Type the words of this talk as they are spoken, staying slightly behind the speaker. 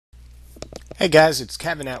Hey guys, it's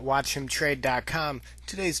Kevin at Watchhimtrade.com.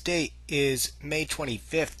 Today's date is May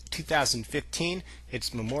 25th, 2015.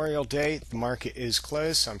 It's Memorial Day. The market is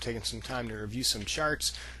closed, so I'm taking some time to review some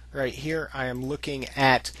charts. Right here, I am looking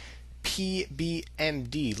at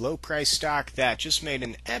PBMD, low price stock that just made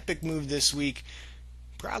an epic move this week.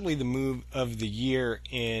 Probably the move of the year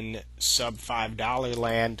in sub $5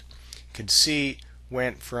 land. You could see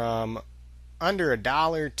went from under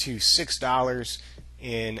 $1 to $6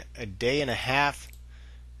 in a day and a half.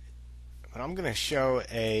 But I'm going to show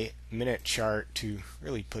a minute chart to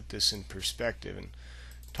really put this in perspective and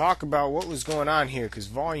talk about what was going on here, because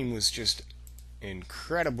volume was just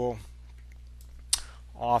incredible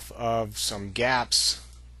off of some gaps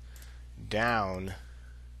down.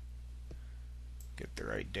 Get the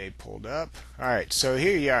right day pulled up. Alright, so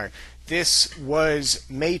here you are. This was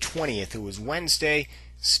May 20th. It was Wednesday.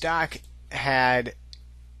 Stock had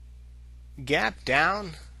gap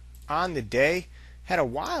down on the day, had a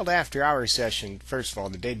wild after hours session. First of all,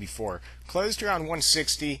 the day before closed around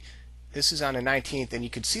 160. This is on the 19th, and you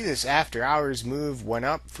could see this after hours move went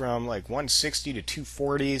up from like 160 to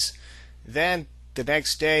 240s. Then the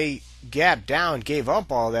next day gap down, gave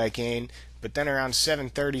up all that gain, but then around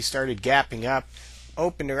 7:30 started gapping up,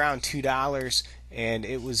 opened around $2, and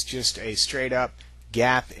it was just a straight up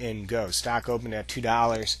gap and go. Stock opened at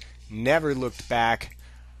 $2, never looked back.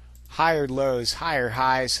 Higher lows, higher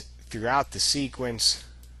highs throughout the sequence,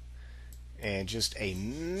 and just a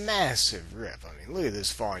massive rip. I mean, look at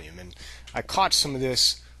this volume. And I caught some of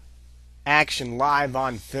this action live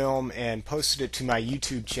on film and posted it to my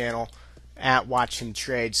YouTube channel at Watch Him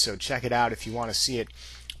Trade, so check it out if you want to see it.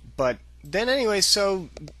 But then anyway, so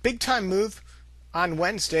big time move on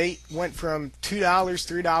Wednesday, went from $2,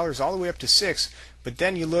 $3 all the way up to $6. But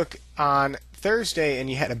then you look on Thursday and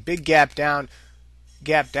you had a big gap down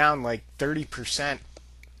like 30%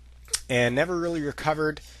 and never really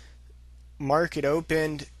recovered. Market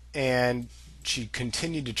opened and she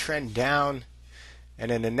continued to trend down, and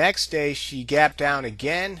then the next day she gapped down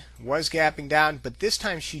again, was gapping down, but this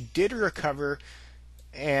time she did recover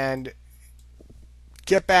and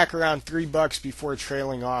get back around $3 before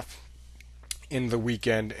trailing off in the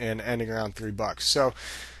weekend and ending around $3. So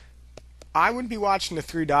I would be watching the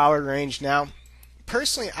 $3 range now.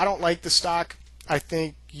 Personally, I don't like the stock. I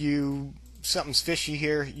think something's fishy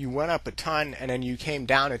here. You went up a ton and then you came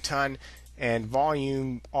down a ton, and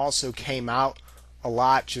volume also came out a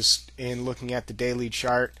lot. Just in looking at the daily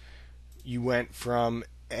chart, you went from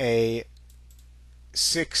a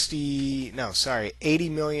 80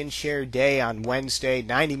 million share day on Wednesday,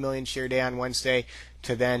 90 million share day on Wednesday,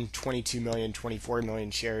 to then 22 million, 24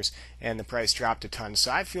 million shares, and the price dropped a ton.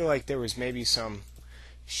 So I feel like there was maybe some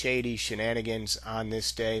shady shenanigans on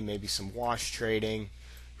this day, maybe some wash trading.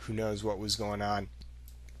 Who knows what was going on?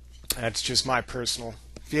 That's just my personal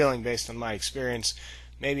feeling based on my experience.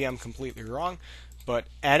 Maybe I'm completely wrong, but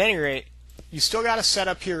at any rate, you still got a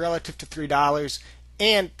setup here relative to $3,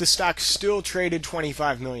 and the stock still traded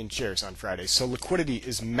 25 million shares on Friday. So liquidity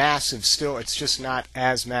is massive still. It's just not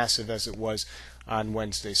as massive as it was on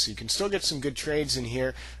Wednesday. So you can still get some good trades in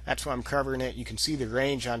here. That's why I'm covering it. You can see the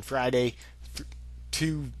range on Friday,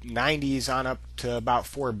 290s on up to about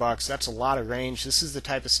 $4. That's a lot of range. This is the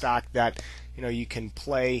type of stock that you can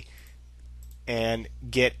play and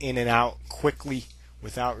get in and out quickly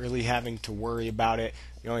without really having to worry about it.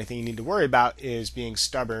 The only thing you need to worry about is being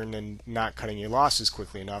stubborn and not cutting your losses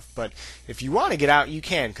quickly enough. But if you want to get out, you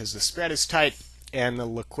can, because the spread is tight and the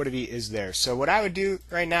liquidity is there. So what I would do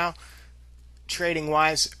right now, trading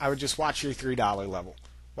wise, I would just watch your $3 level.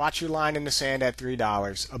 Watch your line in the sand at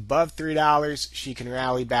 $3. Above $3, she can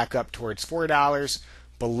rally back up towards $4.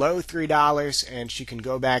 Below $3, and she can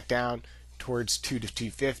go back down towards $2 to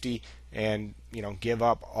 $2.50 and give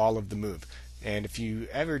up all of the move. And if you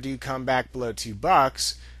ever do come back below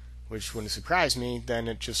 $2, which wouldn't surprise me, then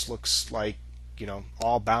it just looks like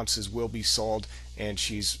all bounces will be sold and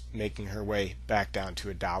she's making her way back down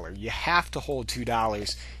to $1. You have to hold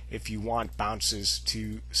 $2 if you want bounces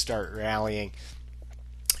to start rallying.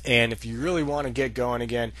 And if you really want to get going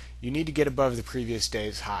again, you need to get above the previous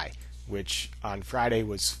day's high, which on Friday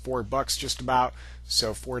was $4 just about.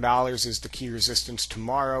 So $4 is the key resistance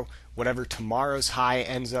tomorrow. Whatever tomorrow's high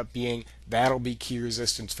ends up being, that'll be key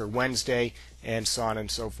resistance for Wednesday, and so on and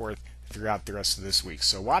so forth throughout the rest of this week.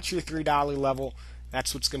 So watch your $3 level.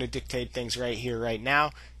 That's what's going to dictate things right here, right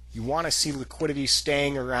now. You want to see liquidity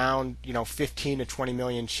staying around 15 to 20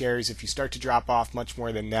 million shares. If you start to drop off much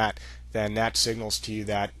more than that, then that signals to you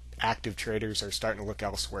that active traders are starting to look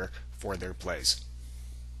elsewhere for their plays.